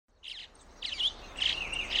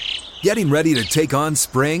Getting ready to take on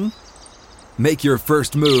spring? Make your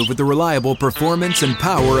first move with the reliable performance and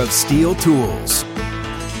power of Steel tools.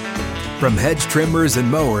 From hedge trimmers and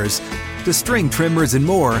mowers to string trimmers and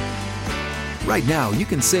more, right now you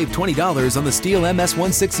can save $20 on the Steel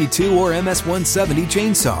MS-162 or MS-170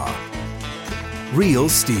 chainsaw. Real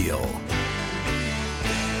Steel.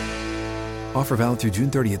 Offer valid through June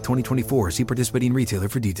 30th, 2024. See participating retailer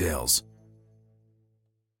for details.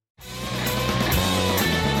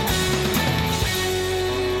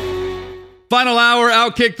 Final hour,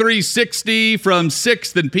 Outkick 360 from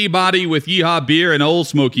 6th and Peabody with Yeehaw Beer and Old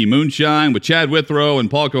Smoky Moonshine with Chad Withrow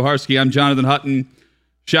and Paul Koharski. I'm Jonathan Hutton.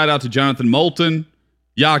 Shout out to Jonathan Moulton,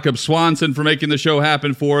 Jakob Swanson for making the show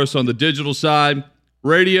happen for us on the digital side.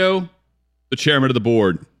 Radio, the chairman of the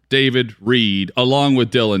board, David Reed, along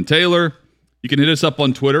with Dylan Taylor. You can hit us up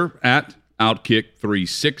on Twitter at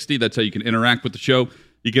Outkick360. That's how you can interact with the show.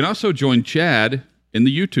 You can also join Chad in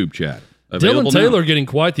the YouTube chat. Dylan Taylor getting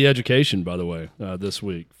quite the education, by the way, this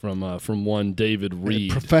week from one David Reed.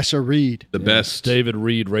 Professor Reed. The best. David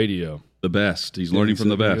Reed Radio. The best. He's learning from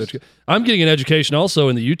the best. I'm getting an education also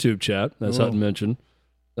in the YouTube chat, as Hutton mentioned.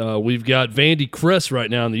 We've got Vandy Chris right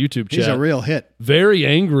now in the YouTube chat. He's a real hit. Very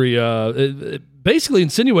angry. It basically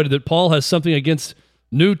insinuated that Paul has something against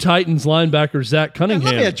new Titans linebacker Zach Cunningham.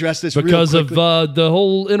 Let me address this because real quickly. of the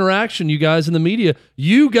whole interaction you guys in the media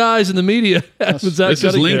had with Zach This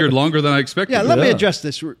has lingered longer than I expected. Yeah, let me address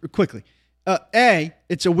this quickly. A,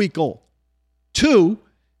 it's a week old. 2,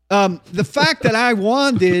 the fact that I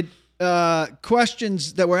wanted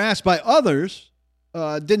questions that were asked by others,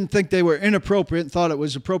 didn't think they were inappropriate and thought it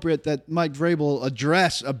was appropriate that Mike Vrabel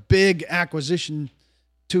address a big acquisition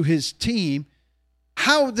to his team.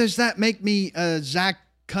 How does that make me a Zach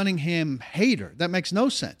Cunningham hater? That makes no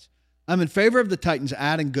sense. I'm in favor of the Titans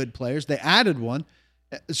adding good players. They added one.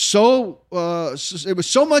 So it was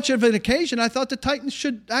so much of an occasion, I thought the Titans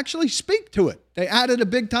should actually speak to it. They added a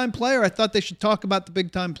big-time player. I thought they should talk about the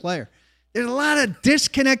big-time player. There's a lot of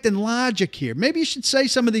disconnect and logic here. Maybe you should say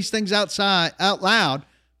some of these things out loud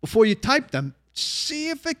before you type them. See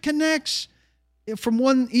if it connects from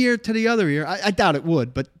one ear to the other ear. I doubt it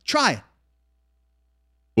would, but try it.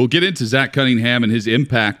 We'll get into Zach Cunningham and his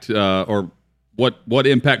impact, or what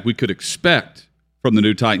impact we could expect from the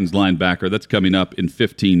new Titans linebacker. That's coming up in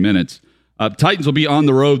 15 minutes. Titans will be on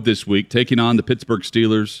the road this week, taking on the Pittsburgh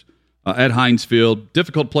Steelers at Heinz Field.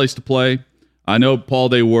 Difficult place to play. I know, Paul,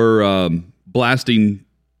 they were blasting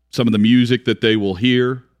some of the music that they will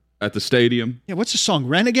hear at the stadium. Yeah, what's the song?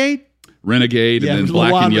 Renegade? Renegade, and then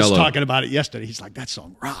Black and Yellow. Was talking about it yesterday. He's like, that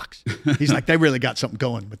song rocks. He's like, they really got something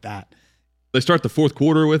going with that. They start the fourth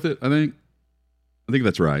quarter with it, I think. I think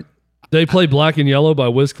that's right. They play Black and Yellow by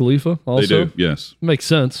Wiz Khalifa also? They do, yes. Makes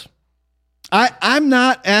sense. I'm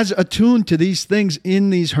not as attuned to these things in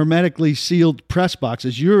these hermetically sealed press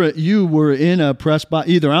boxes. You were in a press box,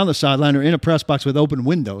 either on the sideline or in a press box with open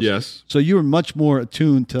windows. Yes. So you were much more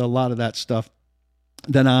attuned to a lot of that stuff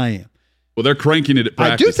than I am. Well, they're cranking it at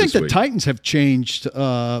practice. I do think the Titans have changed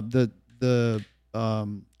the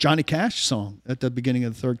Johnny Cash song at the beginning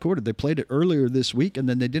of the third quarter. They played it earlier this week, and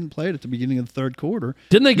then they didn't play it at the beginning of the third quarter.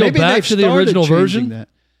 Didn't they go back to the original version? That.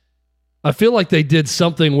 I feel like they did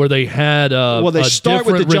something where they had they start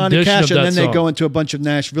with the Johnny Cash, and then song. they go into a bunch of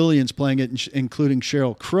Nashvillians playing it, including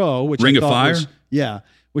Sheryl Crow, which Ring I of thought Fire.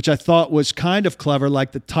 Which I thought was kind of clever.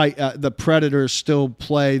 Like the Predators still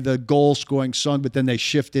play the goal scoring song, but then they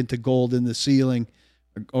shift into Gold in the Ceiling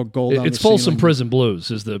or Gold. It's Folsom Prison Blues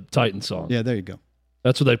is the Titan song. Yeah, there you go.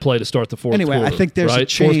 That's what they play to start the fourth quarter. Anyway, I think there's right? a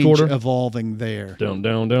change evolving there. Down,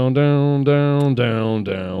 down, down, down, down, down,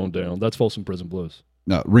 down, down. That's Folsom Prison Blues.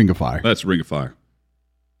 No, Ring of Fire. That's Ring of Fire.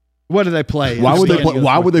 What do they play? Why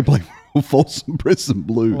would they play Folsom Prison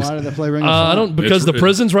Blues? Why do they play Ring of Fire? I don't because the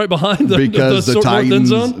prison's right behind the because the Titans end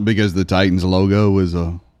zone? Because the Titans logo is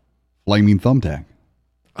a flaming thumbtack.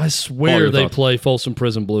 I swear they play Folsom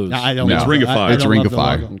Prison Blues. No, I don't. It's Ring of Fire. It's Ring of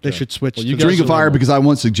Fire. Okay. They should switch. It's Ring of Fire because I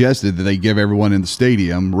once suggested that they give everyone in the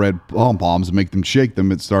stadium red pom-poms and make them shake them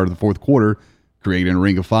at the start of the fourth quarter, creating a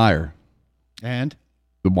Ring of Fire. And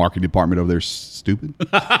the marketing department over there is stupid.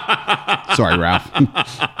 Sorry, Ralph.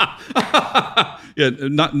 Yeah,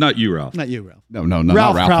 not you, Ralph. Not you, Ralph. No,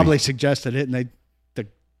 Ralph not probably suggested it, and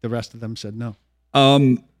the rest of them said no.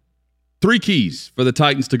 3 keys for the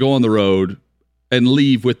Titans to go on the road and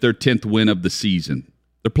leave with their 10th win of the season.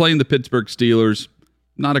 They're playing the Pittsburgh Steelers.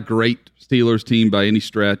 Not a great Steelers team by any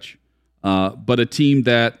stretch, but a team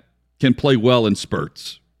that can play well in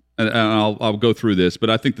spurts. And I'll go through this, but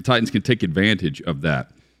I think the Titans can take advantage of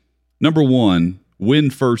that. Number 1, win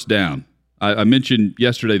first down. I mentioned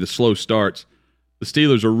yesterday the slow starts. The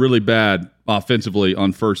Steelers are really bad offensively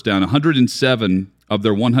on first down. 107 of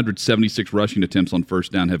their 176 rushing attempts on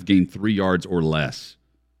first down have gained 3 yards or less.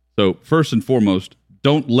 So first and foremost,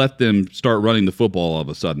 don't let them start running the football all of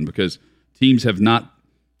a sudden, because teams have not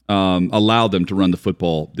allowed them to run the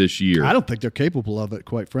football this year. I don't think they're capable of it,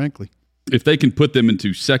 quite frankly. If they can put them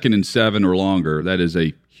into 2nd and 7 or longer, that is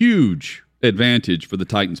a huge advantage for the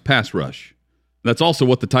Titans' pass rush. That's also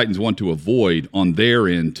what the Titans want to avoid on their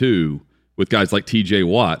end, too, with guys like T.J.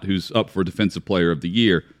 Watt, who's up for Defensive Player of the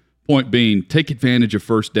Year. Point being, take advantage of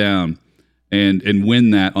first down and win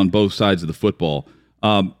that on both sides of the football.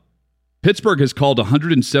 Pittsburgh has called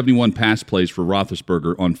 171 pass plays for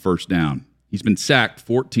Roethlisberger on first down. He's been sacked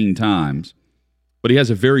 14 times, but he has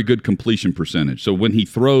a very good completion percentage. So when he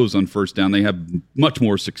throws on first down, they have much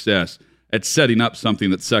more success at setting up something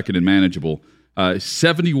that's second and manageable.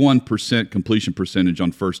 71% completion percentage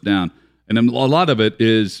on first down. And a lot of it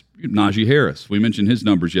is Najee Harris. We mentioned his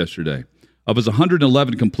numbers yesterday. Of his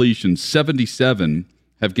 111 completions, 77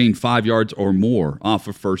 have gained 5 yards or more off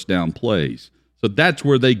of first down plays. So that's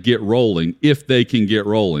where they get rolling, if they can get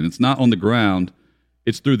rolling. It's not on the ground,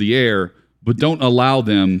 it's through the air, but don't allow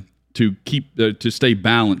them to to stay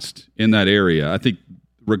balanced in that area. I think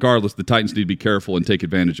regardless, the Titans need to be careful and take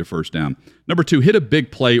advantage of first down. Number 2, hit a big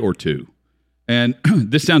play or two. And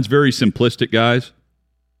this sounds very simplistic, guys,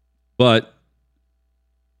 but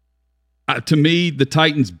to me, the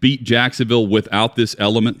Titans beat Jacksonville without this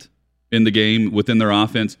element in the game within their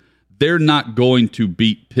offense. They're not going to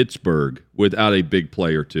beat Pittsburgh without a big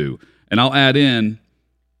play or two. And I'll add in,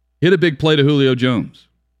 hit a big play to Julio Jones.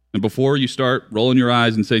 And before you start rolling your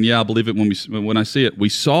eyes and saying, yeah, I'll believe it when I see it. We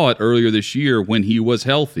saw it earlier this year when he was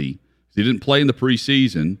healthy. He didn't play in the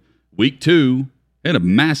preseason. Week 2, had a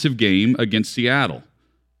massive game against Seattle.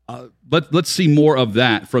 Let's see more of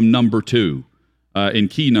that from number 2, in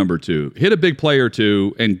key number 2. Hit a big play or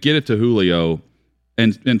two and get it to Julio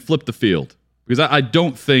and flip the field. Because I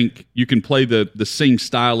don't think you can play the same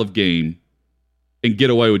style of game and get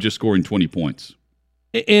away with just scoring 20 points.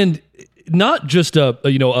 And not just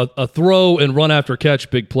a throw and run after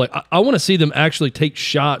catch big play. I want to see them actually take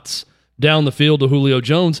shots down the field to Julio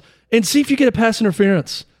Jones and see if you get a pass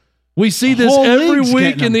interference. We see this every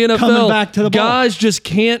week in the NFL. Back to the Guys just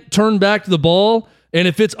can't turn back to the ball, and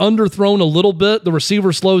if it's underthrown a little bit, the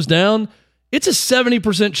receiver slows down. It's a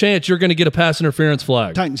 70% chance you're going to get a pass interference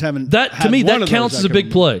flag. Titans haven't. That to me, that counts as a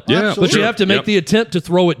big play. Yeah, but you have to make the attempt to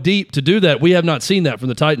throw it deep to do that. We have not seen that from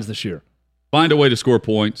the Titans this year. Find a way to score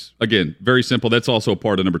points. Again, very simple. That's also a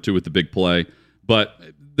part of number 2 with the big play. But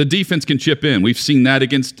the defense can chip in. We've seen that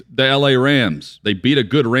against the LA Rams. They beat a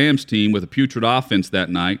good Rams team with a putrid offense that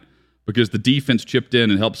night because the defense chipped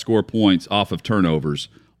in and helped score points off of turnovers.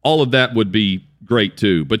 All of that would be great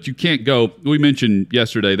too. But you can't go, we mentioned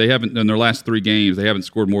yesterday, they haven't, in their last 3 games, they haven't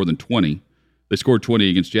scored more than 20. They scored 20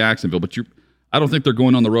 against Jacksonville, but I don't think they're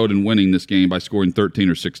going on the road and winning this game by scoring 13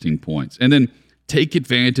 or 16 points. And then take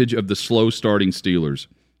advantage of the slow starting Steelers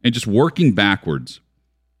and just working backwards.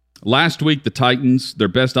 Last week, the Titans, their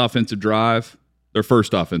best offensive drive, their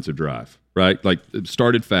first offensive drive, right? Like, it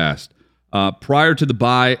started fast. Prior to the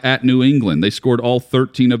bye at New England, they scored all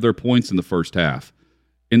 13 of their points in the first half.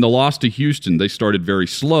 In the loss to Houston, they started very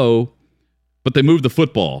slow, but they moved the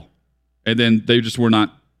football, and then they just were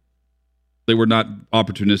not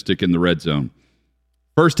opportunistic in the red zone.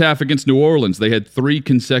 First half against New Orleans, they had 3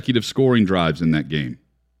 consecutive scoring drives in that game.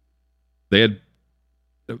 They had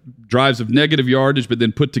drives of negative yardage, but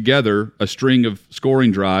then put together a string of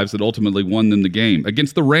scoring drives that ultimately won them the game.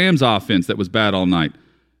 Against the Rams offense that was bad all night,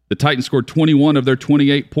 the Titans scored 21 of their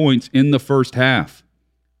 28 points in the first half.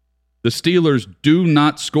 The Steelers do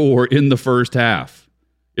not score in the first half.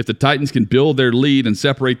 If the Titans can build their lead and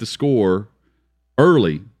separate the score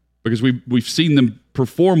early, because we've seen them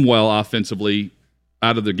perform well offensively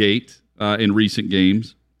out of the gate in recent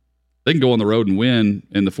games, they can go on the road and win,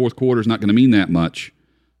 and the fourth quarter is not going to mean that much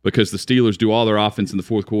because the Steelers do all their offense in the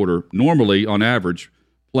fourth quarter. Normally, on average,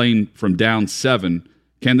 playing from down 7,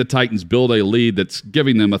 can the Titans build a lead that's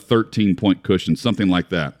giving them a 13-point cushion, something like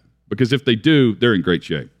that? Because if they do, they're in great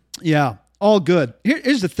shape. Yeah, all good.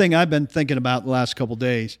 Here's the thing I've been thinking about the last couple of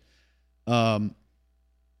days. In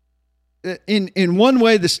one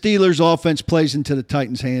way, the Steelers' offense plays into the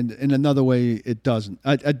Titans' hand. In another way, it doesn't.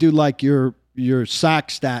 I do like your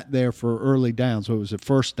sack stat there for early downs. So it was a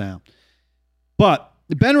first down. But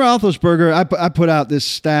Ben Roethlisberger, I put out this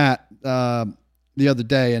stat the other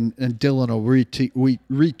day, and Dylan will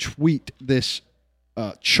retweet this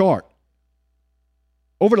chart.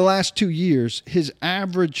 Over the last 2 years, his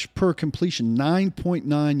average per completion,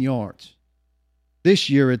 9.9 yards.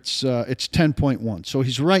 This year, it's 10.1. So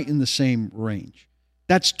he's right in the same range.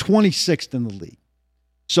 That's 26th in the league.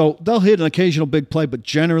 So they'll hit an occasional big play, but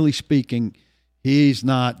generally speaking, he's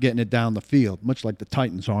not getting it down the field, much like the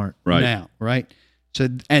Titans aren't now, right? So,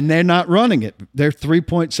 and they're not running it. They're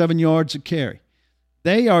 3.7 yards a carry.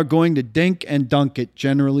 They are going to dink and dunk it,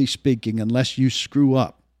 generally speaking, unless you screw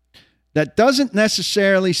up. That doesn't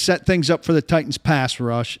necessarily set things up for the Titans pass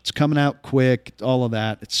rush. It's coming out quick, all of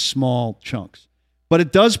that. It's small chunks. But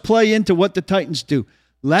it does play into what the Titans do.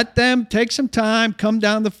 Let them take some time, come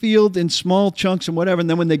down the field in small chunks and whatever, and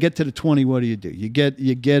then when they get to the 20, what do? You get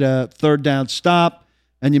a third down stop,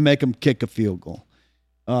 and you make them kick a field goal.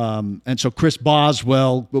 And so Chris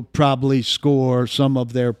Boswell will probably score some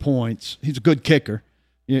of their points. He's a good kicker.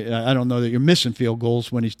 I don't know that you're missing field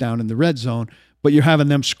goals when he's down in the red zone, but you're having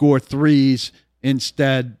them score threes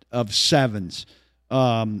instead of sevens.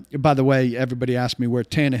 By the way, everybody asked me where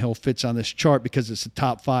Tannehill fits on this chart because it's the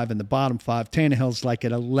top 5 and the bottom 5. Tannehill's like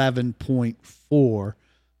at 11.4.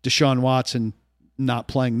 Deshaun Watson not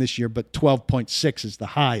playing this year, but 12.6 is the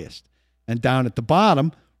highest. And down at the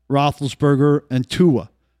bottom, Roethlisberger and Tua,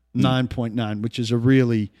 9.9, which is a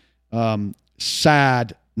really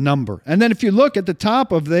sad number. And then if you look at the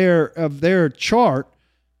top of their chart,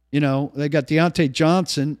 they got Deontay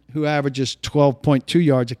Johnson, who averages 12.2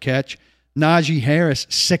 yards a catch. Najee Harris,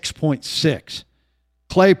 6.6.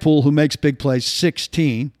 Claypool, who makes big plays,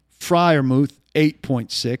 16. Freiermuth,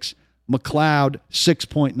 8.6. McLeod,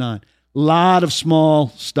 6.9. A lot of small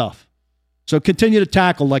stuff. So continue to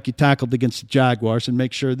tackle like you tackled against the Jaguars and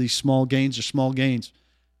make sure these small gains are small gains.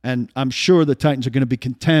 And I'm sure the Titans are going to be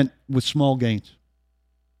content with small gains.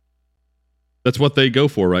 That's what they go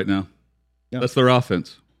for right now. Yeah. That's their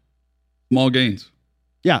offense. Small gains.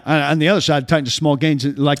 Yeah, on the other side, Titans are small gains.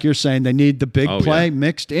 Like you're saying, they need the big play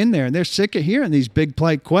mixed in there, and they're sick of hearing these big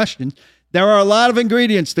play questions. There are a lot of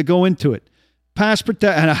ingredients that go into it. Pass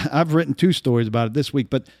protect, and I've written 2 stories about it this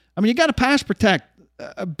week, but, you got to pass protect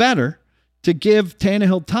better to give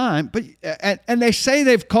Tannehill time. But and they say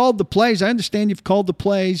they've called the plays. I understand you've called the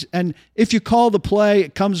plays, and if you call the play,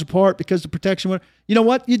 it comes apart because the protection. You know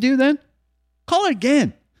what you do then? Call it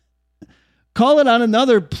again. Call it on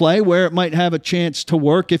another play where it might have a chance to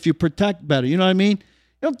work if you protect better. You know what I mean?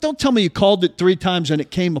 Don't tell me you called it 3 times and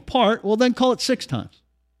it came apart. Well, then call it 6 times.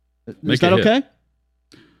 Is that okay?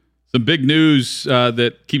 Some big news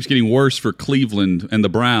that keeps getting worse for Cleveland and the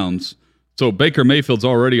Browns. So Baker Mayfield's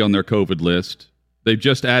already on their COVID list. They've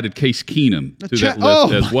just added Case Keenum to that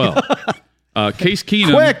list as well. Case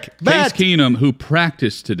Keenum, who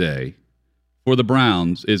practiced today for the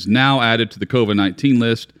Browns, is now added to the COVID-19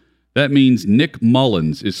 list. That means Nick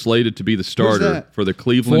Mullins is slated to be the starter for the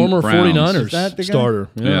Cleveland Former Browns. 49ers starter.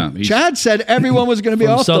 Yeah. Chad said everyone was going to be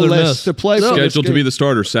off the list to play. Scheduled to be the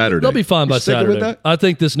starter Saturday. They'll be fine by Saturday. I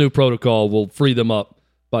think this new protocol will free them up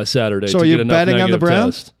by Saturday. So are you betting on the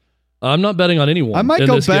Browns? Test. I'm not betting on anyone. I might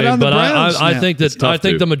go bet on the Browns. I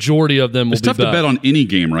think the majority of them will be It's tough to bet on any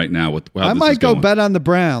game right now. I might go bet on the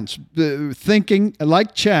Browns, thinking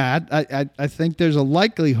like Chad. I think there's a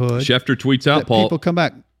likelihood Schefter tweets out, Paul. People come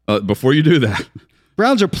back. Before you do that,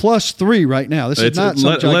 Browns are +3 right now. This is not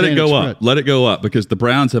some let it go spread. up. Let it go up because the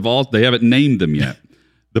Browns they haven't named them yet.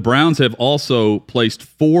 The Browns have also placed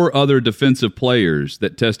 4 other defensive players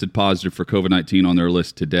that tested positive for COVID-19 on their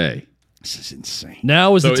list today. This is insane.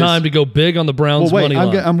 Now is the time to go big on the Browns money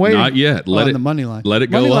line. I'm waiting. Not yet. On the money line. Let it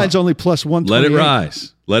go money up. line's only +128. Let it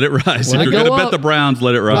rise. Let it rise. If you're going to bet the Browns,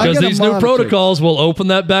 let it rise. Because these new protocols will open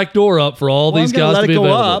that back door up for all these guys to be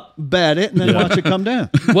available. Let it go up, bet it, and then watch it come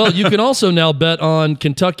down. Well, you can also now bet on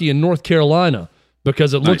Kentucky and North Carolina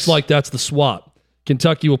because it looks like that's the swap.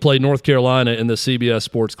 Kentucky will play North Carolina in the CBS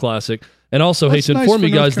Sports Classic. And also, hate to inform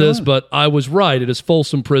you guys this, but I was right. It is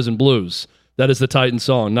Folsom Prison Blues. That is the Titans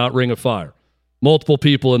song, not Ring of Fire. Multiple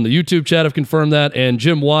people in the YouTube chat have confirmed that, and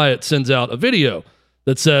Jim Wyatt sends out a video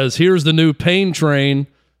that says, here's the new Pain Train,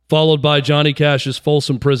 followed by Johnny Cash's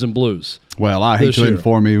Folsom Prison Blues. Well, I hate to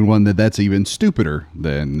inform anyone that's even stupider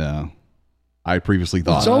than I previously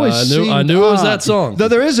thought. It's always I knew it was that song. Though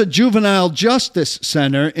there is a juvenile justice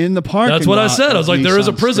center in the parking lot. That's what I said. I was like, there is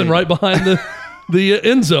a prison right behind the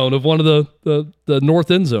end zone of one of the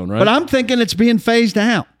north end zone, right? But I'm thinking it's being phased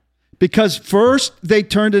out. Because first they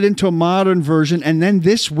turned it into a modern version, and then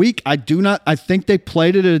this week I think they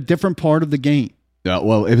played it at a different part of the game.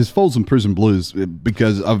 Well, if it's Folsom Prison Blues,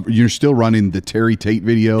 because you're still running the Terry Tate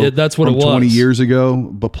video that's what from it was. 20 years ago,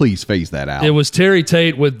 but please phase that out. It was Terry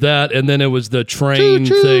Tate with that, and then it was the train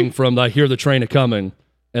thing from I Hear the Train A-Coming,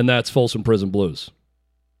 and that's Folsom Prison Blues.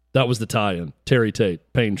 That was the tie-in. Terry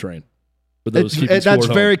Tate, Pain Train. That's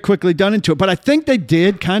very quickly done into it. But I think they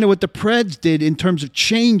did kind of what the Preds did in terms of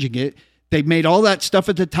changing it. They made all that stuff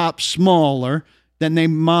at the top smaller, then they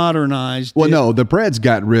modernized Well, it. no, the Preds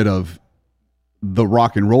got rid of the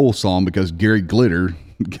rock and roll song because Gary Glitter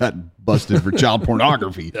got busted for child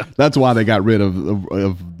pornography. That's why they got rid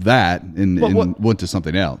of that and went to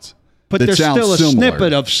something else. But that there's sounds still a similar.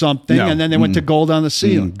 snippet of something, No. and then they went to Gold on the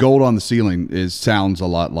Ceiling. Gold on the Ceiling sounds a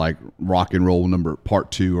lot like Rock and Roll number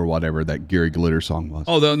part 2 or whatever that Gary Glitter song was.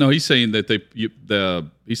 Oh, no, he's saying that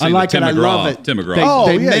he's I saying like that it, Tim I McGraw, love it. Tim McGraw.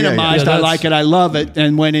 They yeah, minimized yeah. I like it, I love it,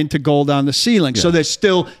 and went into Gold on the Ceiling. So there's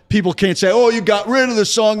still, people can't say, oh, you got rid of the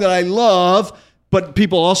song that I love, but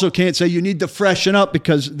people also can't say you need to freshen up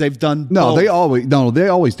because they've done No, both. they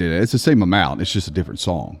always did it. It's the same amount. It's just a different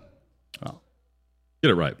song. Get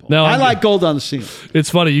it right, Paul. Now, I like Gold on the Ceiling. it's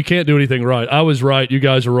funny. You can't do anything right. I was right. You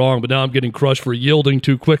guys are wrong. But now I'm getting crushed for yielding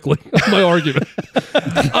too quickly. My argument.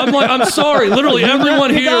 I'm sorry. Literally,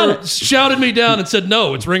 everyone you got here it. shouted me down and said,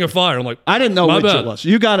 no, it's Ring of Fire. I'm like, I didn't know My which bad. it was.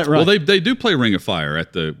 You got it right. Well, they do play Ring of Fire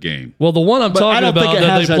at the game. well, the one I'm But I talking don't think about it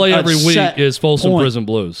that has they play a every week set is Folsom point. Prison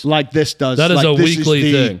Blues. like this does. That is like a this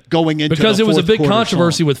weekly the thing. going into because the it was a fourth big quarter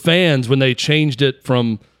controversy song. with fans when they changed it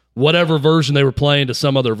from whatever version they were playing to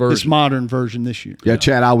some other this version. modern version this year. Yeah,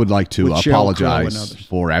 Chad, I would like to With Sheryl Crow and apologize others.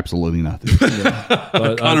 for absolutely nothing.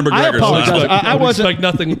 But, Conor I McGregor's apologize. not. I would wasn't. expect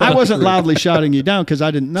nothing. I wasn't loudly shouting you down because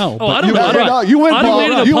I didn't know. Oh, but I don't. you I were don't, right. You went, I don't Paul.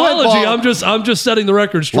 need an You went, apology. Paul. I'm just setting the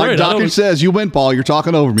record straight. Like I Dawkins don't, says, you win, Paul. You're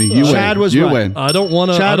talking over me. You Chad win. was you right. win. I don't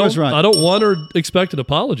want to. Chad I don't, was right. I don't want or expect an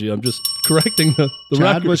apology. I'm just correcting the Chad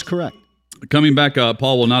record. was correct. Coming back,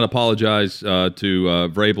 Paul will not apologize to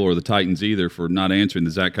Vrabel or the Titans either for not answering the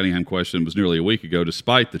Zach Cunningham question. It was nearly a week ago,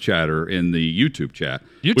 despite the chatter in the YouTube chat.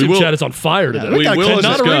 YouTube chat is on fire today. we will Cannot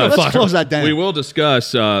discuss- ring of Let's fire. close that down. We will discuss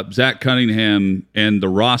Zach Cunningham and the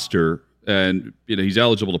roster, and he's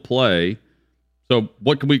eligible to play. So,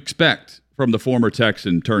 what can we expect from the former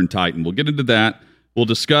Texan turned Titan? We'll get into that. We'll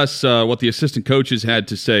discuss what the assistant coaches had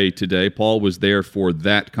to say today. Paul was there for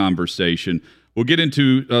that conversation. We'll get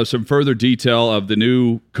into some further detail of the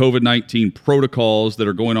new COVID-19 protocols that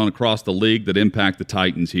are going on across the league that impact the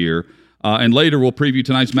Titans here. And later, we'll preview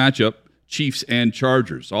tonight's matchup, Chiefs and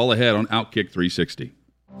Chargers, all ahead on Outkick 360.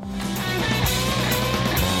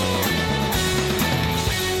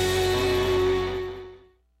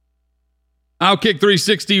 Outkick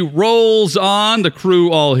 360 rolls on. The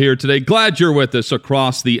crew all here today. Glad you're with us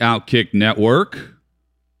across the Outkick network.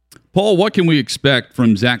 Paul, what can we expect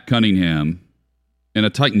from Zach Cunningham in a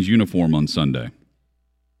Titans uniform on Sunday?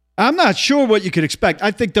 I'm not sure what you could expect.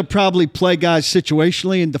 I think they'll probably play guys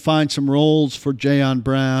situationally and define some roles for Jayon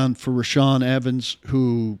Brown, for Rashawn Evans,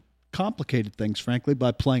 who complicated things, frankly,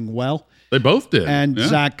 by playing well, They both did. and Yeah.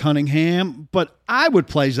 Zach Cunningham. But I would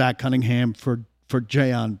play Zach Cunningham for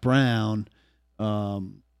Jayon Brown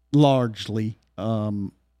largely,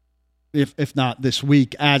 if not this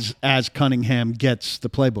week, as Cunningham gets the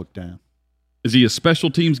playbook down. Is he a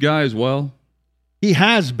special teams guy as well? He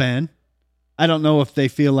has been. I don't know if they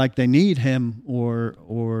feel like they need him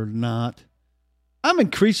or not. I'm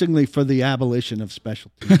increasingly for the abolition of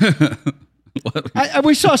special teams.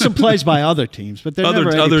 We saw some plays by other teams, but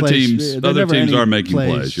Other teams are making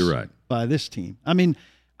plays. You're right. By this team. I mean,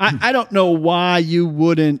 I don't know why you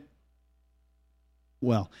wouldn't.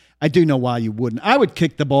 Well, I do know why you wouldn't. I would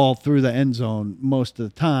kick the ball through the end zone most of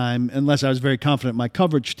the time, unless I was very confident in my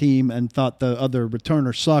coverage team and thought the other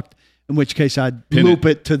returner sucked, in which case I'd loop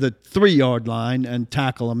it to the 3-yard line and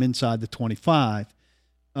tackle them inside the 25.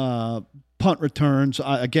 Punt returns,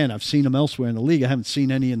 again, I've seen them elsewhere in the league. I haven't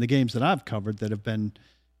seen any in the games that I've covered that have been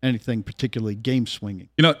anything particularly game-swinging.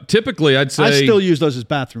 Typically I'd say... I still use those as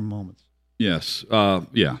bathroom moments. Yes.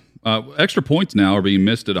 Yeah. Extra points now are being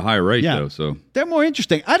missed at a higher rate, though. So they're more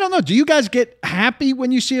interesting. I don't know. Do you guys get happy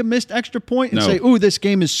when you see a missed extra point and No. say, "Ooh, this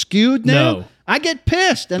game is skewed now"? No. I get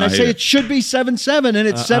pissed and I I say hate it should be 7-7 and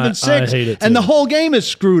it's 7-6, I hate it, and too. the whole game is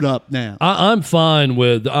screwed up now. I'm fine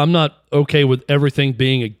with. I'm not okay with everything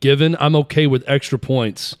being a given. I'm okay with extra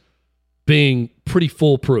points being pretty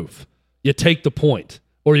foolproof. You take the point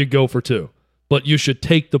or you go for 2, but you should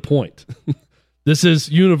take the point. This is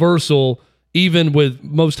universal, even with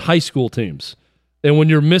most high school teams. And when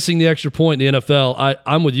you're missing the extra point in the NFL,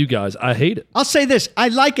 I'm with you guys. I hate it. I'll say this: I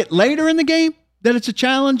like it later in the game that it's a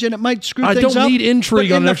challenge and it might screw I things don't up. need intrigue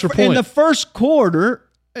But on in an extra In point. the first quarter,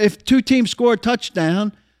 if 2 teams score a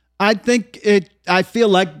touchdown, I feel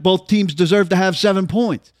like both teams deserve to have 7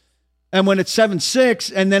 points. And when it's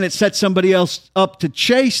 7-6 and then it sets somebody else up to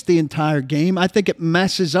chase the entire game, I think it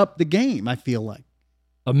messes up the game, I feel like.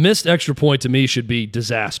 A missed extra point to me should be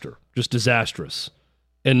disaster, just disastrous,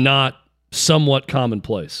 and not somewhat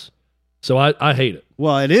commonplace. So I hate it.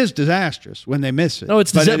 Well, it is disastrous when they miss it. No,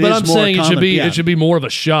 it's but but is I'm more saying common. it should be more of a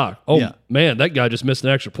shock. Oh Yeah. man, that guy just missed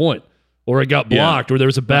an extra point. or it got blocked, or there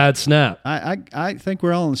was a bad snap. I think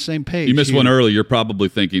we're all on the same page. You missed here. one early. You're probably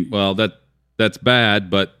thinking, well, that's bad,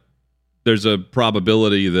 but there's a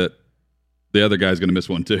probability that the other guy's going to miss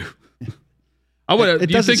one too. Do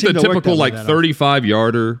you think the typical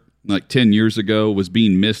 35-yarder like 10 years ago was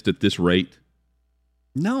being missed at this rate?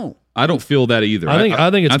 No. I don't feel that either. I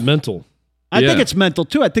think it's mental. I think it's mental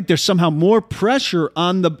too. I think there's somehow more pressure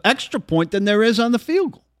on the extra point than there is on the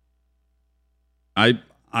field goal.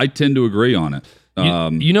 I tend to agree on it.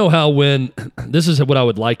 You know how when this is what I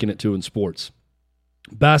would liken it to in sports,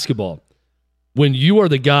 basketball, when you are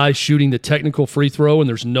the guy shooting the technical free throw and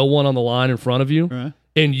there's no one on the line in front of you, right,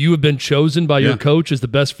 and you have been chosen by your coach as the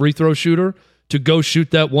best free throw shooter to go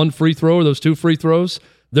shoot that one free throw or those two free throws,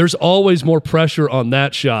 there's always more pressure on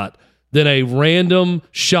that shot than a random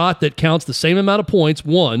shot that counts the same amount of points,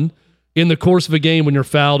 one, in the course of a game when you're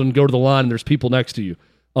fouled and go to the line and there's people next to you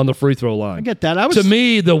on the free throw line. I get that. To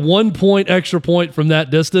me, the 1 point extra point from that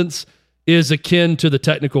distance is akin to the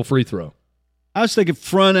technical free throw. I was thinking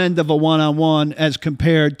front end of a one-on-one as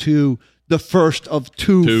compared to the first of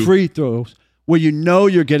two free throws where you know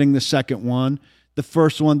you're getting the second one. The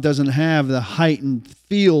first one doesn't have the heightened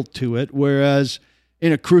feel to it, whereas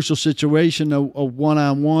in a crucial situation, a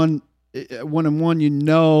one-on-one, you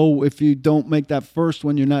know if you don't make that first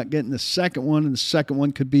one, you're not getting the second one, and the second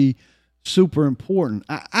one could be super important.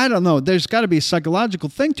 I don't know. There's got to be a psychological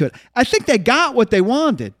thing to it. I think they got what they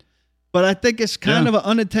wanted, but I think it's kind of an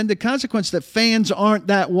unintended consequence that fans aren't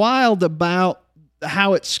that wild about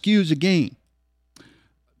how it skews a game.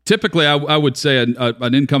 Typically, I would say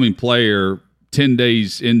an incoming player 10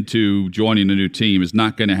 days into joining a new team is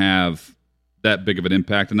not going to have that big of an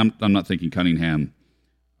impact, and I'm not thinking Cunningham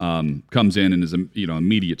comes in and is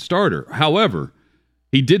immediate starter. However,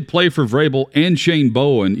 he did play for Vrabel and Shane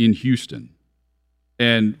Bowen in Houston,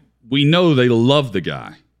 and we know they love the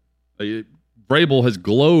guy. Vrabel has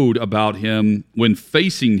glowed about him when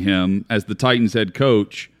facing him as the Titans head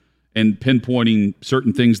coach and pinpointing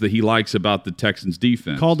certain things that he likes about the Texans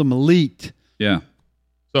defense. Called him elite. Yeah.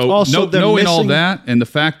 So also, knowing all that and the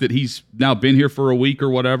fact that he's now been here for a week or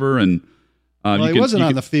whatever, and he wasn't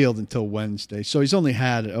on the field until Wednesday, so he's only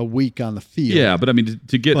had a week on the field. Yeah, but I mean,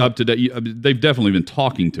 to get up to date, they've definitely been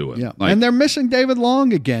talking to him. Yeah, and they're missing David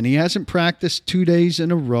Long again. He hasn't practiced 2 days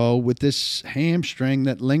in a row with this hamstring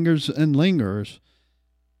that lingers and lingers.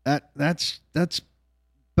 That's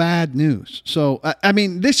bad news. So, I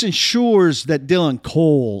mean, this ensures that Dylan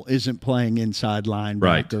Cole isn't playing inside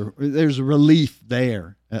linebacker. Right. There's relief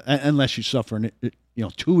there, unless you suffer,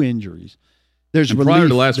 2 injuries. There's relief prior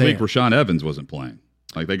to last there. week, Rashaan Evans wasn't playing.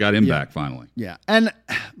 Like, they got him back finally. Yeah. And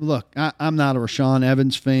look, I'm not a Rashaan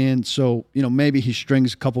Evans fan, so, maybe he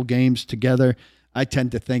strings a couple games together. I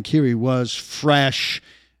tend to think here he was fresh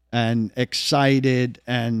and excited,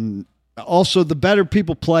 and also the better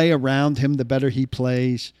people play around him, the better he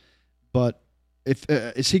plays. But if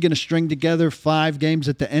is he going to string together 5 games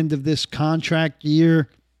at the end of this contract year?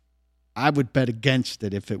 I would bet against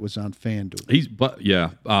it if it was on FanDuel.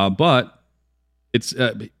 But it's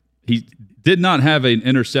he did not have an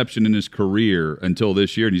interception in his career until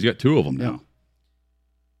this year, and he's got 2 of them now. Yeah.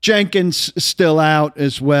 Jenkins still out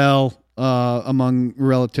as well among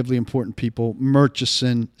relatively important people.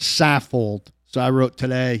 Murchison, Saffold. So I wrote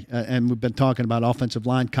today, and we've been talking about offensive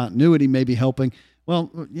line continuity maybe helping. Well,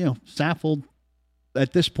 Saffold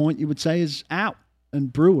at this point you would say is out,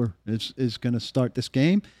 and Brewer is going to start this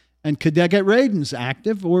game. And could Deggett Radins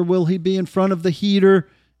active, or will he be in front of the heater?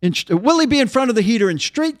 Will he be in front of the heater in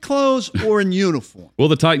street clothes or in uniform? Will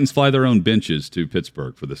the Titans fly their own benches to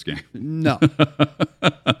Pittsburgh for this game? No.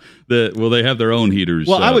 Will they have their own heaters?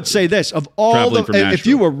 Well, I would say this. Of all if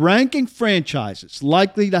you were ranking franchises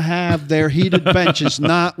likely to have their heated benches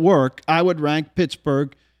not work, I would rank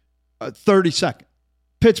Pittsburgh 32nd.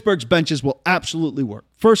 Pittsburgh's benches will absolutely work.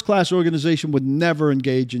 First-class organization would never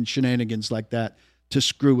engage in shenanigans like that to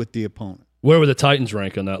screw with the opponent. Where would the Titans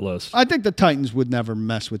rank on that list? I think the Titans would never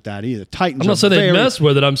mess with that either. Titans. I'm not saying they'd mess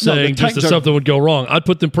with it. I'm saying just if something would go wrong. I'd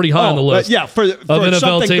put them pretty high on the list. For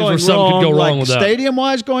NFL teams where something could go wrong with that.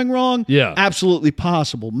 Stadium-wise going wrong, absolutely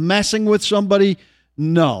possible. Messing with somebody,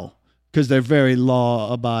 no, because they're very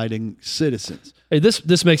law-abiding citizens. Hey,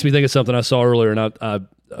 this makes me think of something I saw earlier, and I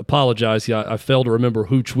apologize. I failed to remember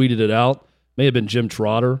who tweeted it out. May have been Jim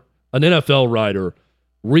Trotter, an NFL writer.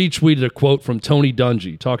 Retweeted a quote from Tony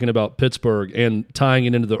Dungy talking about Pittsburgh and tying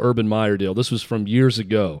it into the Urban Meyer deal. This was from years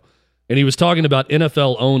ago. And he was talking about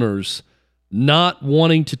NFL owners not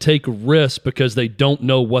wanting to take a risk because they don't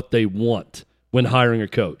know what they want when hiring a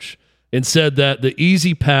coach, and said that the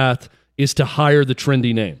easy path is to hire the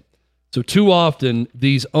trendy name. So too often,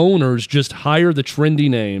 these owners just hire the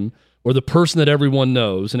trendy name or the person that everyone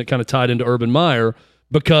knows, and it kind of tied into Urban Meyer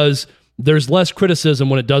because there's less criticism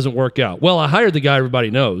when it doesn't work out. Well, I hired the guy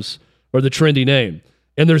everybody knows, or the trendy name,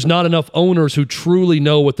 and there's not enough owners who truly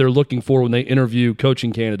know what they're looking for when they interview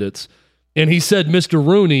coaching candidates. And he said Mr.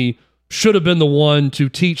 Rooney should have been the one to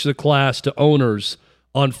teach the class to owners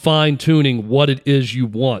on fine-tuning what it is you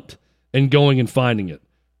want and going and finding it.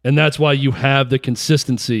 And that's why you have the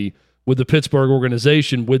consistency with the Pittsburgh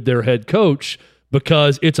organization with their head coach,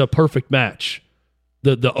 because it's a perfect match.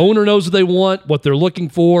 The owner knows what they want, what they're looking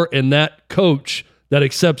for, and that coach that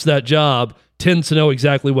accepts that job tends to know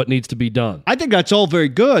exactly what needs to be done. I think that's all very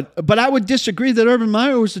good, but I would disagree that Urban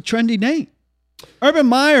Meyer was the trendy name. Urban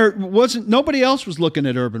Meyer wasn't, nobody else was looking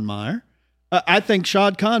at Urban Meyer. I think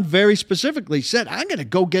Shad Khan very specifically said, I'm going to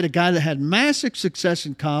go get a guy that had massive success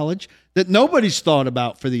in college that nobody's thought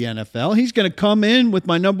about for the NFL. He's going to come in with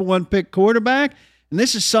my number one pick quarterback, and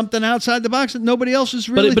this is something outside the box that nobody else has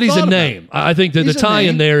really But he's thought a name. about. I think that the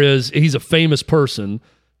tie-in there is he's a famous person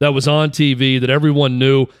that was on TV that everyone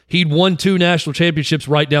knew. He'd won 2 national championships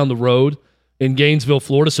right down the road in Gainesville,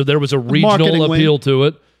 Florida, so there was a regional appeal to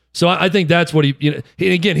it. So I think that's what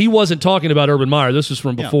again, he wasn't talking about Urban Meyer. This was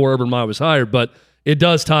from before Urban Meyer was hired, but it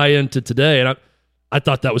does tie into today. And I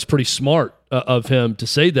thought that was pretty smart of him to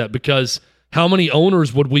say that, because how many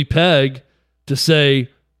owners would we peg to say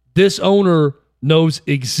this owner knows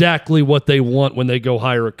exactly what they want when they go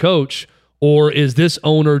hire a coach? Or is this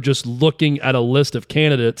owner just looking at a list of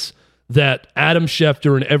candidates that Adam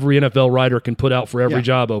Schefter and every NFL writer can put out for every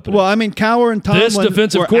job opening? Well, I mean, Cowher and Tomlin, this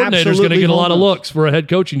defensive coordinator is going to get a lot of looks for a head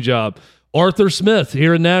coaching job. Arthur Smith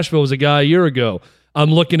here in Nashville was a guy a year ago.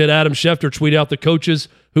 I'm looking at Adam Schefter tweet out the coaches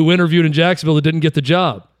who interviewed in Jacksonville that didn't get the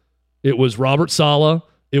job. It was Robert Saleh.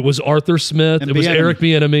 It was Arthur Smith. It was Eric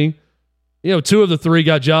Bieniemy. 2 of the 3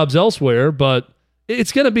 got jobs elsewhere, but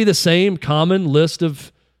it's going to be the same common list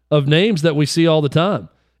of names that we see all the time.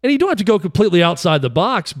 And you don't have to go completely outside the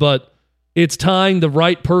box, but it's tying the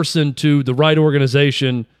right person to the right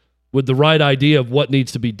organization with the right idea of what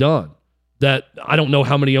needs to be done. That I don't know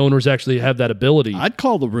how many owners actually have that ability. I'd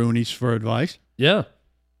call the Rooneys for advice. Yeah.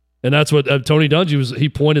 And that's what Tony Dungy he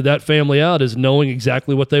pointed that family out as knowing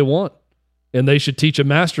exactly what they want. And they should teach a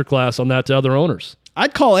masterclass on that to other owners.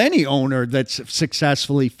 I'd call any owner that's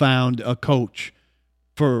successfully found a coach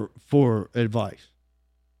for advice.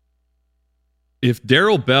 If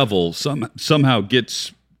Darrell Bevell somehow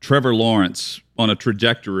gets Trevor Lawrence on a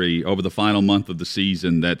trajectory over the final month of the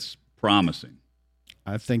season that's promising,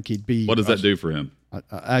 I think he'd be. What does that do for him?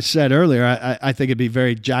 I said earlier, I think it'd be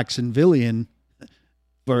very Jacksonvillian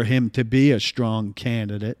for him to be a strong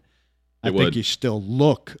candidate. I think you still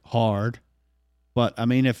look hard. But, I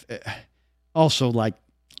mean,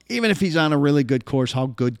 even if he's on a really good course, how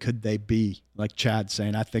good could they be? Like Chad's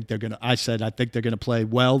saying, I think they're going to play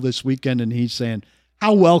well this weekend, and he's saying,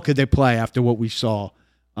 how well could they play after what we saw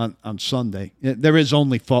on Sunday? There is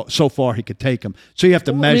only so far he could take them. So you have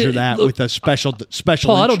to measure that with a special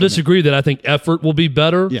Paul, I don't disagree that I think effort will be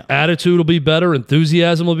better, attitude will be better,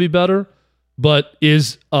 enthusiasm will be better, but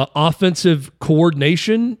is offensive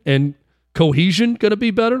coordination and cohesion going to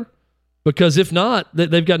be better? Because if not,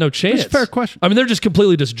 they've got no chance. That's a fair question. I mean, they're just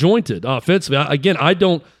completely disjointed offensively. I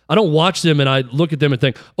don't watch them and I look at them and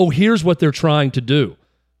think, oh, here's what they're trying to do.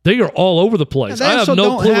 They are all over the place. I have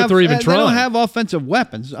no clue what they're even trying. They don't have offensive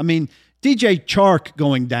weapons. I mean, DJ Chark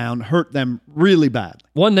going down hurt them really badly.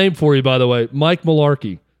 One name for you, by the way, Mike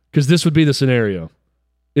Mularkey, because this would be the scenario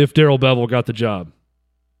if Darrell Bevell got the job.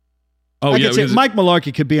 Oh, yeah. Mike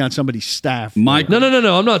Mularkey could be on somebody's staff. No.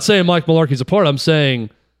 I'm not saying Mike Mularkey's a part. I'm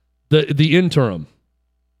saying the interim.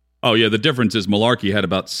 Oh yeah, the difference is Mularkey had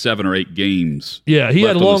about 7 or 8 games. Yeah, he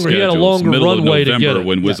had a longer runway to get it.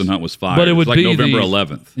 When Whisenhunt was fired, but it would like be November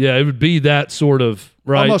 11th. Yeah, it would be that sort of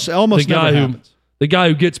right. Almost the guy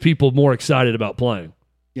who gets people more excited about playing.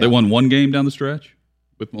 Yeah. They won 1 game down the stretch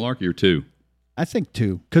with Mularkey, or 2. I think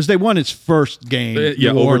 2, because they won his first game.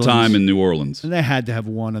 Overtime in New Orleans, and they had to have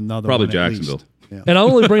won another. Probably one Jacksonville. Yeah. And I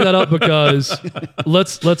only bring that up because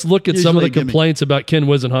let's look at some of the complaints about Ken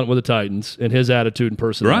Whisenhunt with the Titans and his attitude and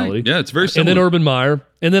personality. Right. Yeah, it's very similar. And then Urban Meyer.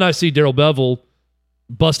 And then I see Darrell Bevell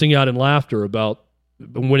busting out in laughter about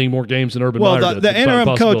winning more games than Urban Meyer did. Well, the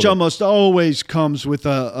interim coach almost always comes with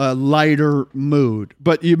a lighter mood.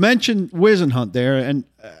 But you mentioned Whisenhunt there, and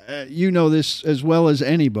you know this as well as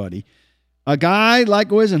anybody. A guy like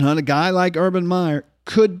Whisenhunt, a guy like Urban Meyer,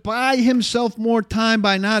 could buy himself more time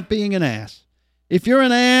by not being an ass. If you're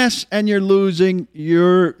an ass and you're losing,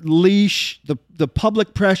 your leash, the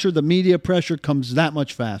public pressure, the media pressure comes that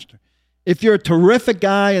much faster. If you're a terrific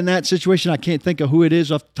guy in that situation, I can't think of who it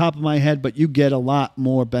is off the top of my head, but you get a lot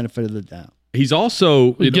more benefit of the doubt. He's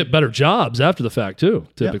also You get better jobs after the fact too.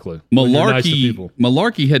 Typically, when you're nice to people.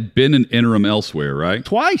 Malarkey had been an interim elsewhere, right?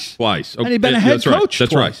 Twice. Okay. And he'd been a head coach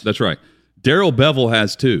That's twice. That's right. Darrell Bevel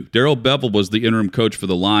has too. Darrell Bevel was the interim coach for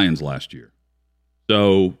the Lions last year.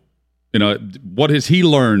 So, what has he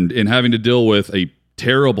learned in having to deal with a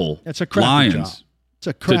terrible Lions job. It's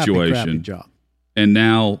a crappy job. And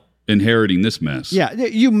now inheriting this mess. Yeah,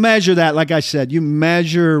 you measure that, like I said, you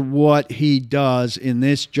measure what he does in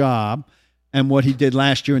this job and what he did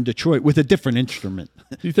last year in Detroit with a different instrument.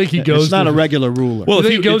 You think he goes? It's not a regular ruler. Well,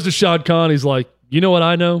 if he goes to Shad Khan, he's like, you know what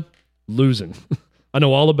I know? Losing. I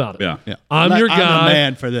know all about it. Yeah. I'm your guy. I'm the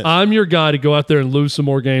man for this. I'm your guy to go out there and lose some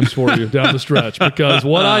more games for you down the stretch, because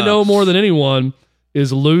what I know more than anyone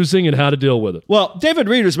is losing and how to deal with it. Well, David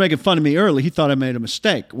Reed was making fun of me early. He thought I made a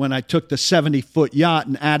mistake when I took the 70-foot yacht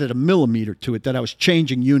and added a millimeter to it, that I was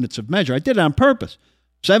changing units of measure. I did it on purpose.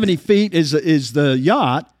 70 feet is the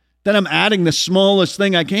yacht. Then I'm adding the smallest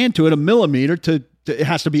thing I can to it, a millimeter, it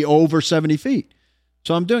has to be over 70 feet.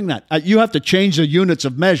 So I'm doing that. You have to change the units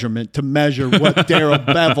of measurement to measure what Darrell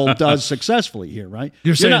Bevel does successfully here, right?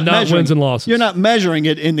 You're saying not wins and losses. You're not measuring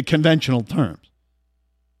it in the conventional terms.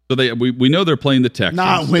 So we know they're playing the Texans.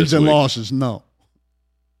 Not wins and losses, no.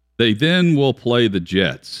 They then will play the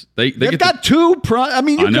Jets. They've got two.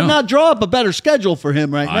 You could not draw up a better schedule for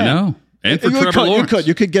him right now. I know. And for Trevor Lawrence.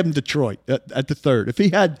 You could give him Detroit at the third. If he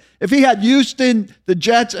had Houston, the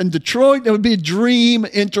Jets, and Detroit, that would be a dream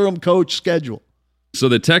interim coach schedule. So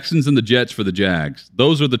the Texans and the Jets for the Jags,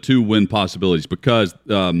 those are the two win possibilities, because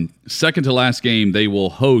second to last game they will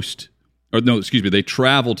they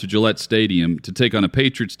travel to Gillette Stadium to take on a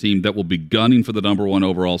Patriots team that will be gunning for the number 1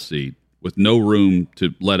 overall seed with no room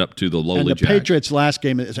to let up to the lowly And the Jags. Patriots' last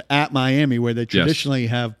game is at Miami, where they traditionally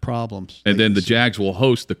have problems. And then the Jags will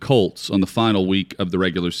host the Colts on the final week of the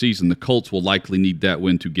regular season. The Colts will likely need that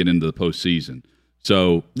win to get into the postseason.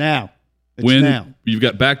 So now. You've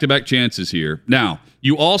got back-to-back chances here. Now,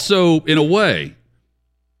 you also, in a way,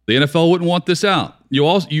 the NFL wouldn't want this out. You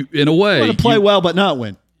in a way, want to play well but not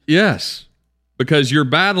win. Yes, because you're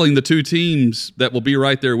battling the two teams that will be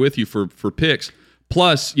right there with you for picks.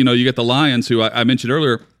 Plus, you got the Lions, who I mentioned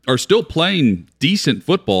earlier, are still playing decent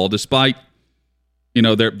football despite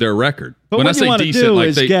their record. But when I what say you wanna decent, do like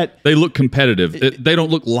is they look competitive. They don't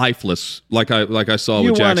look lifeless like I saw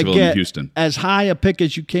with Jacksonville and Houston. As high a pick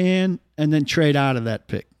as you can, and then trade out of that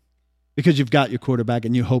pick, because you've got your quarterback,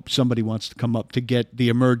 and you hope somebody wants to come up to get the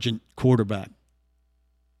emergent quarterback.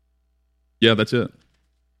 Yeah, that's it.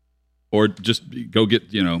 Or just go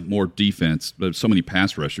get more defense. There's so many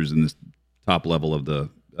pass rushers in this top level of the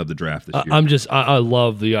draft this year. I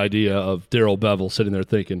love the idea of Darrell Bevel sitting there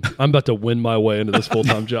thinking, I'm about to win my way into this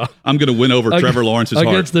full-time job. I'm going to win over Trevor Lawrence's heart.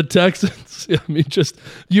 Against the Texans.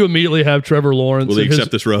 You immediately have Trevor Lawrence Will he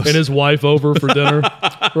accept this roast? And his wife over for dinner.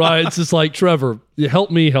 Right? It's just like, Trevor,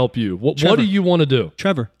 help me help you. What do you want to do?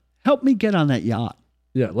 Trevor, help me get on that yacht.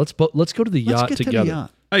 Yeah, let's go to the yacht together. To the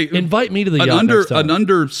yacht. Hey, invite me to the yacht next time. An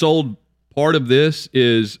undersold part of this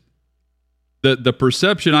is the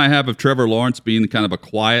perception I have of Trevor Lawrence being kind of a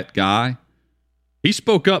quiet guy. He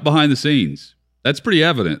spoke up behind the scenes. That's pretty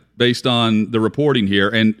evident based on the reporting here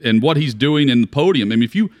and what he's doing in the podium. I mean,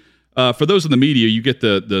 if you, for those in the media, you get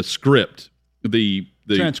the script, the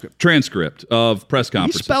transcript of press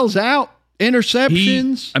conferences. He spells out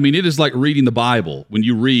interceptions. It is like reading the Bible when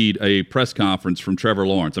you read a press conference from Trevor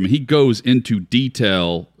Lawrence. I mean, he goes into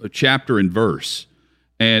detail, chapter and verse.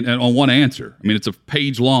 And on one answer. It's a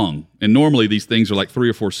page long. And normally these things are like 3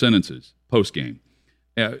 or 4 sentences post-game.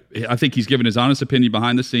 I think he's given his honest opinion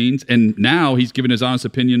behind the scenes. And now he's given his honest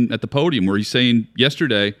opinion at the podium, where he's saying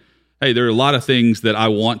yesterday, hey, there are a lot of things that I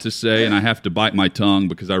want to say and I have to bite my tongue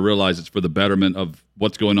because I realize it's for the betterment of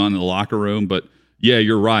what's going on in the locker room. But yeah,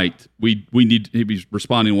 you're right. We need. He's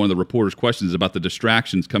responding to one of the reporters' questions about the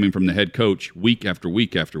distractions coming from the head coach week after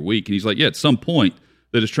week after week. And he's like, yeah, at some point,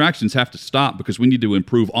 the distractions have to stop because we need to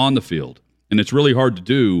improve on the field. And it's really hard to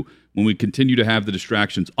do when we continue to have the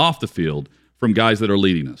distractions off the field from guys that are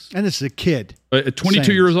leading us. And this is a kid.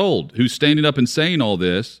 22 years old who's standing up and saying all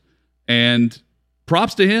this. And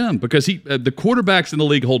props to him because the quarterbacks in the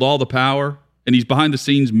league hold all the power, and he's behind the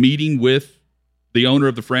scenes meeting with the owner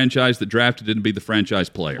of the franchise that drafted him to be the franchise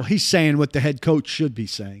player. Well, he's saying what the head coach should be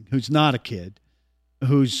saying, who's not a kid,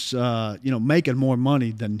 who's making more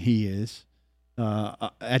money than he is.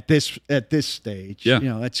 At this stage,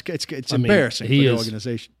 yeah. It's embarrassing for the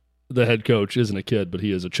organization. The head coach isn't a kid, but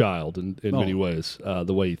he is a child in many ways.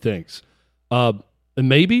 The way he thinks, and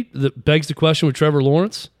maybe that begs the question with Trevor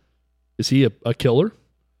Lawrence: is he a killer?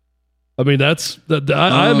 I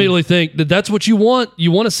immediately think that's what you want.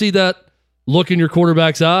 You want to see that look in your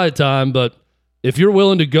quarterback's eye at time, but If you're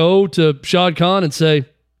willing to go to Shad Khan and say,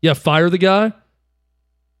 yeah, fire the guy,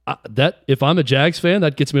 that if I'm a Jags fan,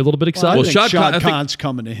 that gets me a little bit excited. Well, I think Shad Khan's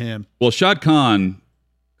coming to him. Well, Shad Khan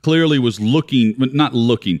clearly was not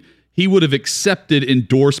looking. He would have accepted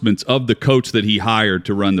endorsements of the coach that he hired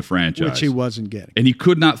to run the franchise. Which he wasn't getting. And he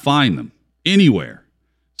could not find them anywhere.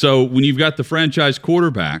 So when you've got the franchise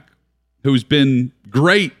quarterback who's been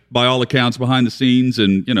great by all accounts behind the scenes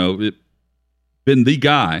and, been the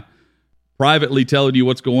guy privately telling you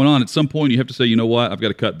what's going on, at some point you have to say, you know what, I've got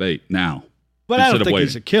to cut bait now. But I don't think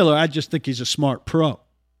he's a killer. I just think he's a smart pro.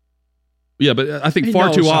 Yeah, but I think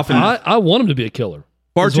far too often... I want him to be a killer.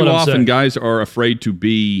 Far too often guys are afraid to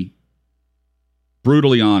be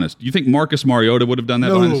brutally honest. Do you think Marcus Mariota would have done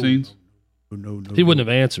that behind the scenes? No. He wouldn't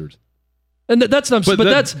have answered. And that's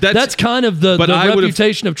kind of the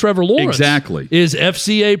reputation of Trevor Lawrence. Exactly. Is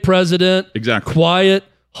FCA president. Exactly. Quiet,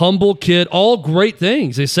 humble kid. All great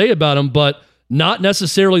things they say about him, but not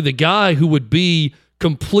necessarily the guy who would be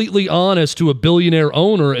completely honest to a billionaire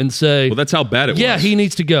owner and say, well, that's how bad it was. Yeah, he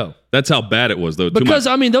needs to go. That's how bad it was, though. Because,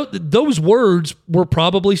 those words were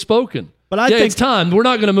probably spoken. But I think it's time. We're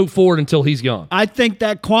not going to move forward until he's gone. I think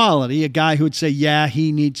that quality, a guy who would say, yeah,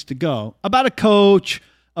 he needs to go, about a coach,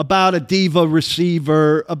 about a diva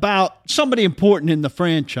receiver, about somebody important in the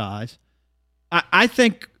franchise, I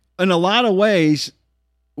think in a lot of ways,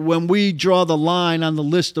 when we draw the line on the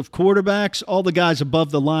list of quarterbacks, all the guys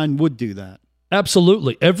above the line would do that.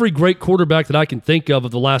 Absolutely. Every great quarterback that I can think of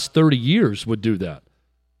the last 30 years would do that.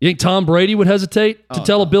 You think Tom Brady would hesitate to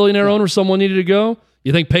tell a billionaire owner someone needed to go?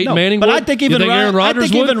 You think Peyton Manning would? But I think even Aaron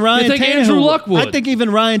Rodgers would? You think Andrew Luck would? I think even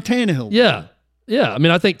Ryan Tannehill would. Yeah. I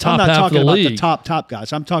mean, I think top half of the league. I'm not talking about the top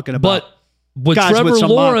guys. I'm talking about But with guys Trevor with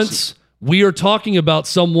Lawrence, we are talking about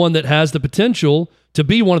someone that has the potential to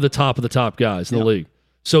be one of the top guys in the league.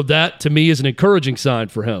 So that, to me, is an encouraging sign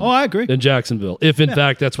for him. Oh, I agree. In Jacksonville, if in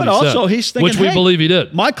fact that's what he said. But also he's thinking, which we believe he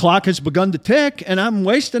did. My clock has begun to tick, and I'm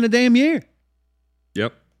wasting a damn year.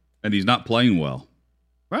 Yep. And he's not playing well.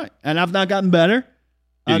 Right. And I've not gotten better.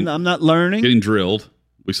 I'm not learning. Getting drilled.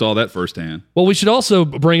 We saw that firsthand. Well, we should also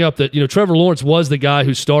bring up that Trevor Lawrence was the guy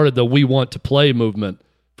who started the "we want to play" movement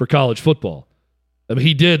for college football. I mean,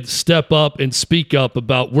 he did step up and speak up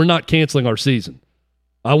about we're not canceling our season.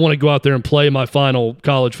 I want to go out there and play my final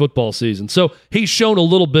college football season. So he's shown a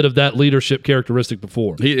little bit of that leadership characteristic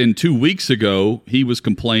before. And 2 weeks ago, he was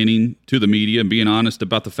complaining to the media and being honest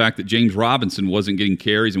about the fact that James Robinson wasn't getting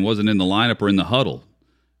carries and wasn't in the lineup or in the huddle.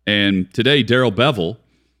 And today, Darrell Bevell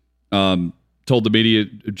told the media,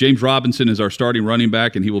 James Robinson is our starting running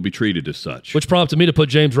back, and he will be treated as such. Which prompted me to put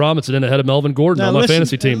James Robinson in ahead of Melvin Gordon on my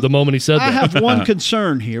fantasy team the moment he said that. I have one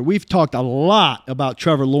concern here. We've talked a lot about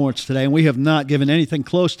Trevor Lawrence today, and we have not given anything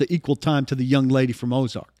close to equal time to the young lady from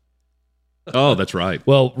Ozark. Oh, that's right.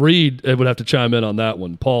 Well, Reed would have to chime in on that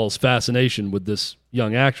one. Paul's fascination with this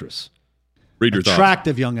young actress. Read your thoughts.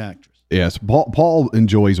 Attractive young actress. Yes, Paul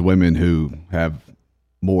enjoys women who have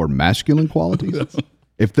more masculine qualities.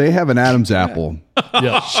 If they have an Adam's apple,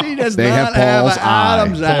 she does they not have Paul's an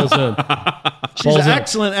Adam's apple. She's an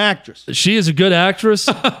excellent actress. She is a good actress.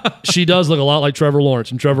 She does look a lot like Trevor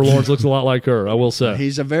Lawrence, and Trevor Lawrence looks a lot like her, I will say.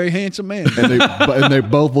 He's a very handsome man. and they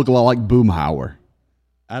both look a lot like Boomhauer.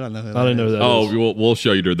 I don't know. I didn't know that. Oh, we'll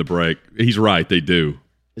show you during the break. He's right. They do.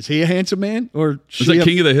 Is he a handsome man, or is that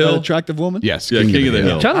King of the Hill? An attractive woman? Yes, yeah, King of the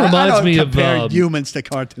Hill. Kind of reminds me of humans to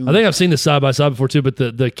cartoons. I think I've seen this side by side before too. But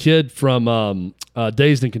the kid from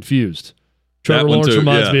Dazed and Confused, Trevor Lawrence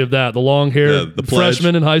reminds me of that. The long hair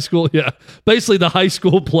freshman in high school. Yeah, basically the high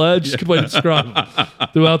school pledge. Good way to describe him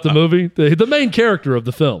throughout the movie. The main character of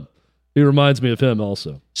the film. He reminds me of him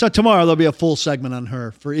also. So tomorrow there'll be a full segment on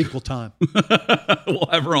her for equal time. We'll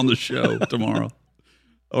have her on the show tomorrow.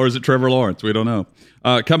 Or is it Trevor Lawrence? We don't know.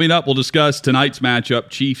 Coming up, we'll discuss tonight's matchup,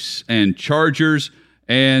 Chiefs and Chargers,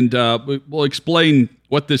 and we'll explain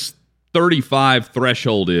what this 35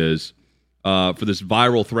 threshold is for this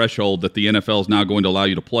viral threshold that the NFL is now going to allow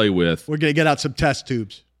you to play with. We're going to get out some test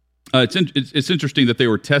tubes. It's interesting that they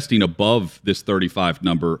were testing above this 35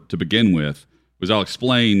 number to begin with, because I'll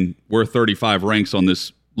explain where 35 ranks on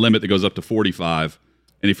this limit that goes up to 45,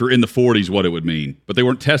 and if you're in the 40s, what it would mean. But they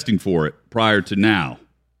weren't testing for it prior to now.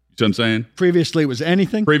 You know what I'm saying? Previously it was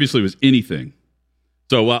anything? Previously it was anything.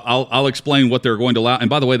 So I'll explain what they're going to allow. And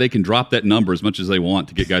by the way, they can drop that number as much as they want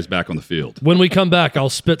to get guys back on the field. When we come back, I'll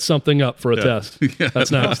spit something up for a test.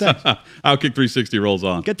 That's next. Outkick 360 rolls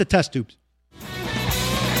on. Get the test tubes.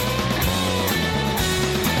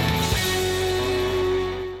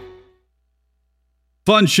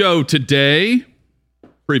 Fun show today.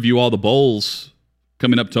 Preview all the bowls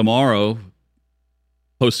coming up tomorrow.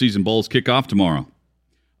 Postseason bowls kick off tomorrow.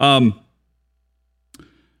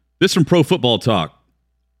 This from Pro Football Talk.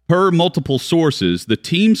 Per multiple sources, the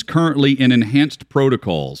team's currently in enhanced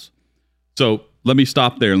protocols. So let me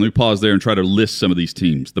stop there and let me pause there and try to list some of these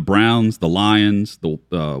teams. The Browns, the Lions, the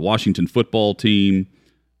Washington football team,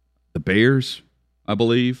 the Bears, I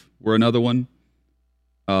believe, were another one.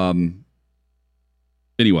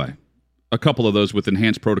 Anyway, a couple of those with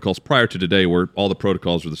enhanced protocols prior to today where all the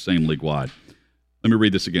protocols were the same league-wide. Let me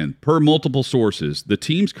read this again. Per multiple sources, the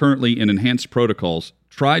teams currently in enhanced protocols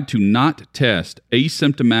tried to not test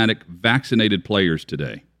asymptomatic vaccinated players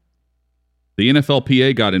today. The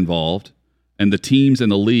NFLPA got involved, and the teams in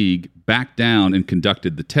the league backed down and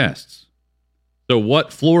conducted the tests. So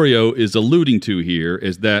what Florio is alluding to here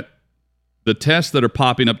is that the tests that are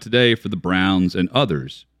popping up today for the Browns and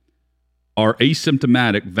others are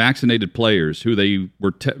asymptomatic vaccinated players who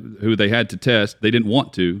they had to test. They didn't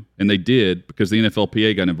want to, and they did because the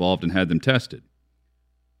NFLPA got involved and had them tested.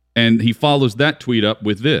 And he follows that tweet up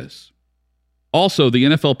with this. Also, the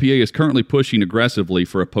NFLPA is currently pushing aggressively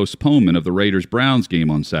for a postponement of the Raiders-Browns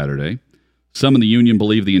game on Saturday. Some in the union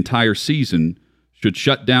believe the entire season should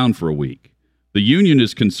shut down for a week. The union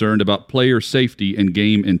is concerned about player safety and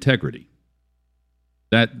game integrity.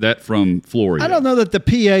 That from Florio. I don't know that the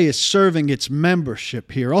PA is serving its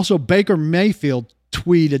membership here. Also, Baker Mayfield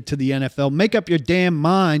tweeted to the NFL, make up your damn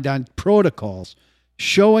mind on protocols.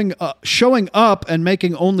 Showing up and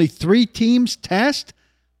making only 3 teams test.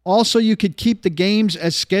 Also, you could keep the games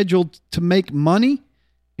as scheduled to make money.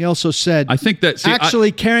 He also said, I think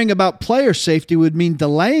that caring about player safety would mean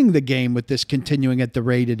delaying the game with this continuing at the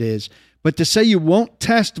rate it is. But to say you won't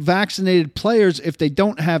test vaccinated players if they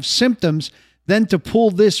don't have symptoms, then to pull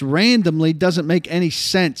this randomly doesn't make any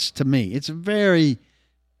sense to me. It's very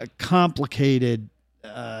complicated.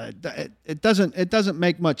 It doesn't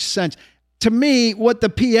make much sense. To me, what the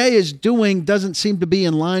PA is doing doesn't seem to be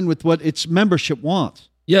in line with what its membership wants.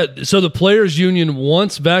 Yeah, so the players' union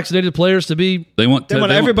wants vaccinated players to be... They want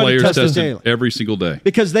everybody players tested daily. Every single day.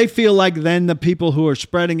 Because they feel like then the people who are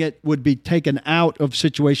spreading it would be taken out of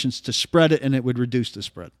situations to spread it, and it would reduce the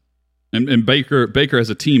spread. And Baker has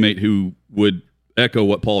a teammate who would echo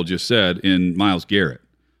what Paul just said in Myles Garrett.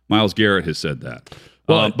 Myles Garrett has said that.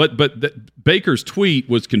 Well, but Baker's tweet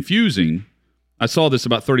was confusing. I saw this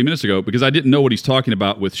about 30 minutes ago because I didn't know what he's talking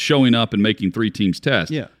about with showing up and making 3 teams test.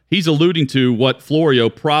 Yeah. He's alluding to what Florio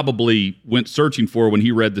probably went searching for when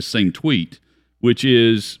he read the same tweet, which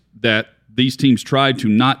is that these teams tried to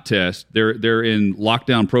not test. They're in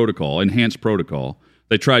lockdown protocol, enhanced protocol.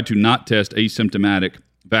 They tried to not test asymptomatic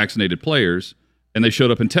vaccinated players, and they showed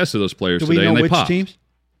up and tested those players today, and they popped. Teams?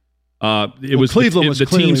 Cleveland was the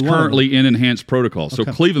teams currently in enhanced protocol. So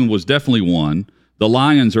Cleveland was definitely one. The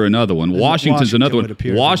Lions are another one. Washington's another one.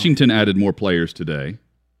 Washington added more players today.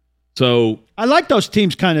 So I like those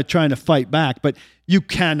teams kind of trying to fight back, but you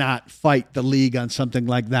cannot fight the league on something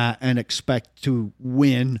like that and expect to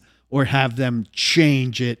win or have them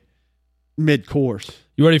change it mid-course.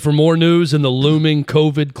 You ready for more news in the looming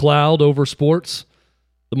COVID cloud over sports?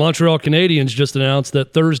 The Montreal Canadiens just announced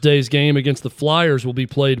that Thursday's game against the Flyers will be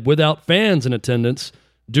played without fans in attendance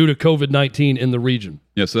due to COVID-19 in the region.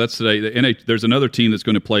 Yeah, so that's today. There's another team that's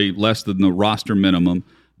going to play less than the roster minimum.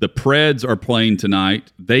 The Preds are playing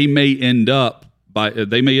tonight. They may end up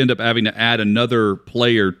having to add another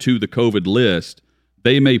player to the COVID list.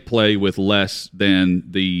 They may play with less than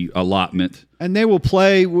the allotment. And they will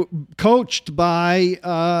play coached by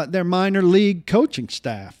their minor league coaching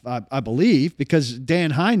staff, I believe, because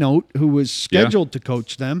Dan Highnote, who was scheduled to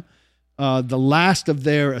coach them, the last of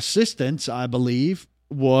their assistants, I believe,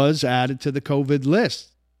 was added to the COVID list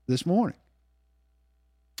this morning.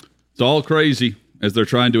 It's all crazy as they're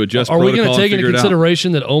trying to adjust protocol. Are we going to take into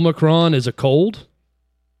consideration that Omicron is a cold?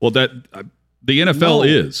 Well, the NFL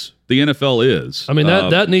is. The NFL is. I mean,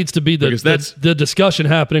 that needs to be the discussion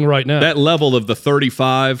happening right now. That level of the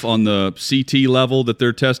 35 on the CT level that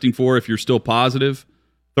they're testing for, if you're still positive,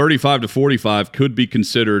 35 to 45 could be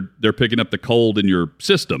considered they're picking up the cold in your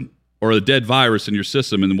system or the dead virus in your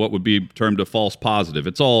system and what would be termed a false positive.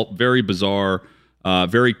 It's all very bizarre,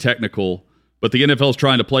 very technical, but the NFL is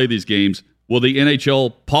trying to play these games. Will the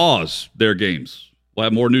NHL pause their games? We'll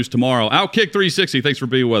have more news tomorrow. Outkick 360. Thanks for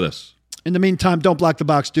being with us. In the meantime, don't block the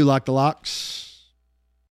box, do lock the locks.